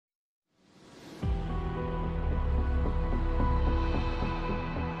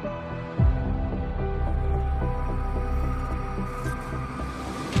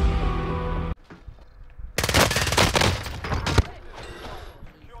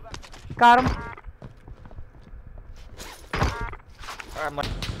Got him.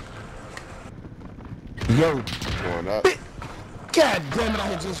 Yo. Going up. God damn it, I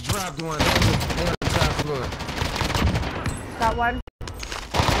had just dropped one. On the top floor. Got one.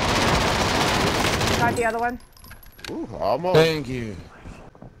 Got the other one. Ooh, almost. Thank you.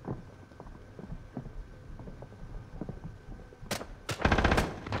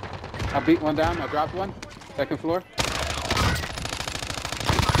 I beat one down. I dropped one. Second floor.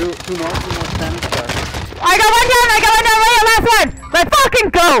 Two more standing. I got one down. I got one down. Right, last one. Let's fucking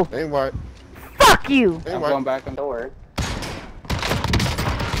go. Ain't what? Fuck you. I'm going back on the door.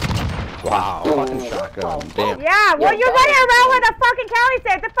 Wow, fucking shotgun. Damn. Yeah, well, you're running around with a fucking Cali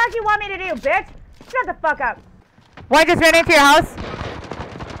set. The fuck you want me to do, bitch? Shut the fuck up. One just ran into your house.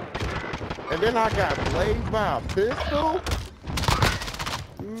 And then I got blazed by a pistol?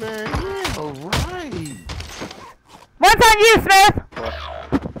 Man, yeah, alright. One's on you, Smith.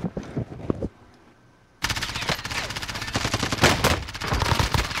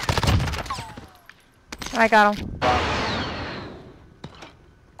 I got him. That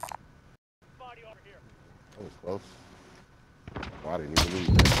was close. Oh, I didn't even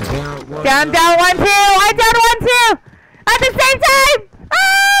leave that. Down 1, 2. I down 1, 2. At the same time.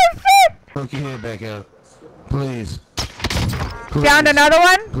 Oh, shit. Poke your head back out. Please. Down another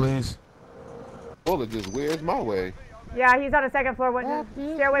one. Please. Bullet just whizzed my way. Yeah, he's on the second floor window.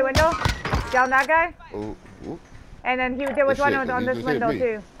 Stairway window. Down that guy. Ooh, ooh. And then there was one on this window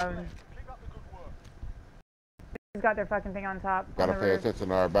too. He's got their fucking thing on top. Gotta pay attention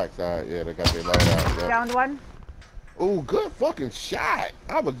to our backside. Yeah, they got their load out. Yep. Downed one. Ooh, good fucking shot.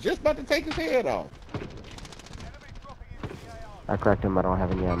 I was just about to take his head off. I cracked him. I don't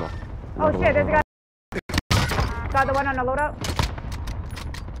have any ammo. Oh shit, there's a guy. Got the one on the loadout.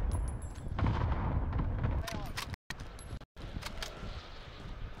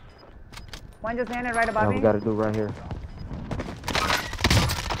 One just landed right above me. We gotta do right here.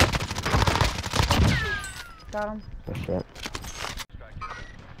 Got him. Oh shit.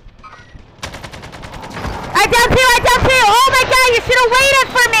 I downed 2! I downed 2! Oh my god, you should have waited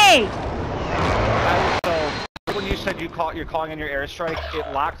for me! So, when you said you're calling in your airstrike, it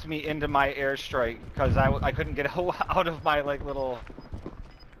locked me into my airstrike because I couldn't get out of my like little.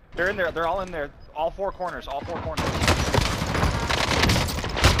 They're in there. They're all in there. All four corners. All four corners.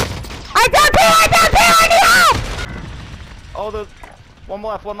 I downed 2! I downed 2! I need help! Oh, the one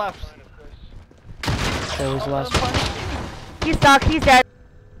left. One left. That was the last one. He's stuck. He's dead.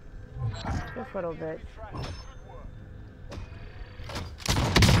 This little bitch.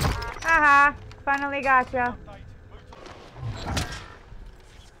 Haha. Finally gotcha.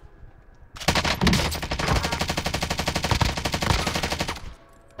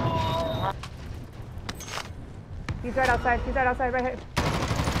 He's right outside. He's right outside. Right here.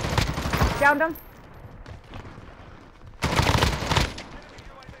 Downed him.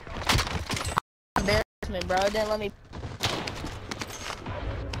 Embarrassment, bro. Didn't let me.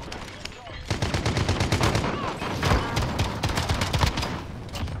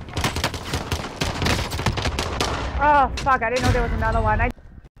 Oh fuck! I didn't know there was another one.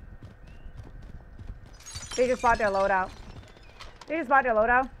 They just bought their loadout. They just bought their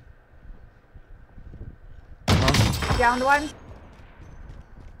loadout. Downed one.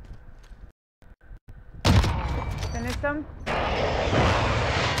 Finished him.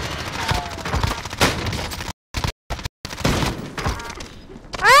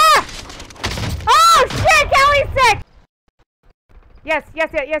 Ah! Oh shit! Callie's sick! Yes, yes,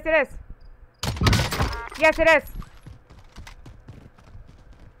 yes, it is. Yes, it is.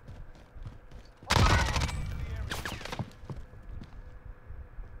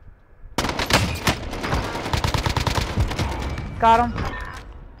 Got him.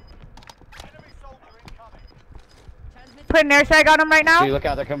 Put an airstrike on him right now. See, look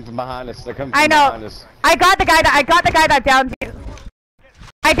out! They're coming from behind us. They're coming from I know. behind us. I got the guy that downed you.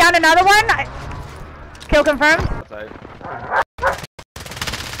 I downed another one. Kill confirmed.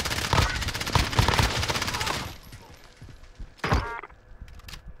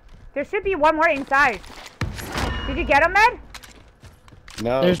 There should be one more inside. Did you get him, Med?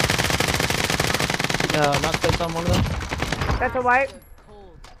 No. There's not space on one of them. That's a white.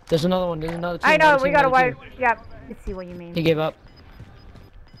 There's another one. There's another team. I know, another we team, got a another white. team. Yep. Let's see what you mean. He gave up.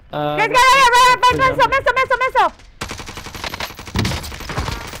 This guy right here, missile.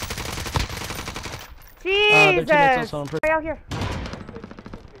 Jesus. Right out here.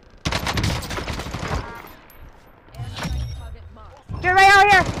 You're right out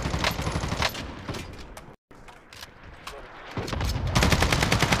here.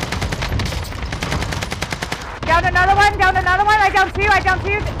 Down another one. I got don't see you. I don't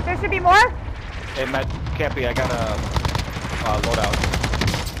see you. There should be more. Hey, Matt, can't be. I got a loadout.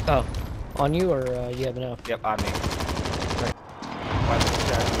 Oh, on you or you have enough? Yep, on me.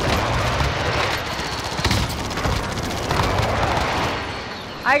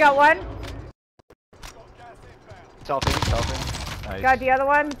 I got one. Selfie. Nice. Got the other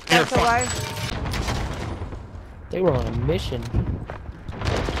one. That's alive. They were on a mission.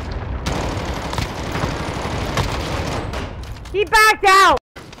 He backed out.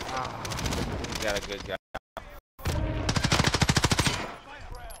 Got a good guy.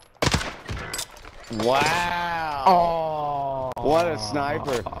 Wow. Oh. What a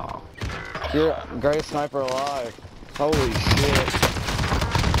sniper. You're the greatest sniper alive. Holy shit.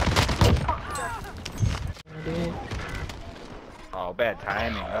 Oh, bad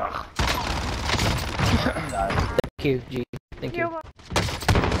timing. Ugh. Thank you, G. Thank you.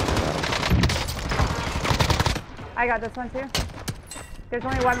 I got this one too. There's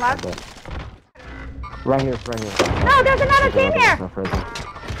only one left. Right here. No, there's another team here.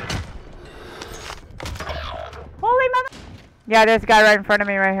 Holy mother. Yeah, there's a guy right in front of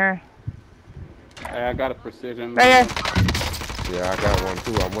me right here. Hey, I got a precision. Right here. Yeah, I got one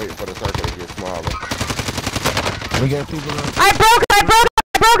too. I'm waiting for the circle to get smaller. We got people on. I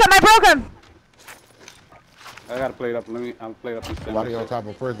broke him. I gotta play it up. I'll play it up in center. Somebody on top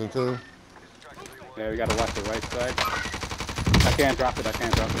of prison too. Yeah, we gotta watch the right side. I can't drop it.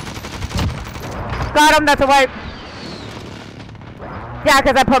 Got him, that's a wipe. Yeah,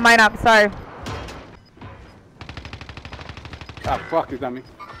 because I put mine up, sorry. Ah, fuck, he's on me.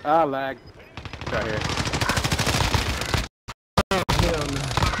 Ah, lag. Right here.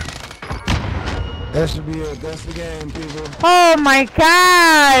 That should be it. That's the game, people. Oh my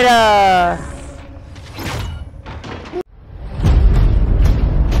god!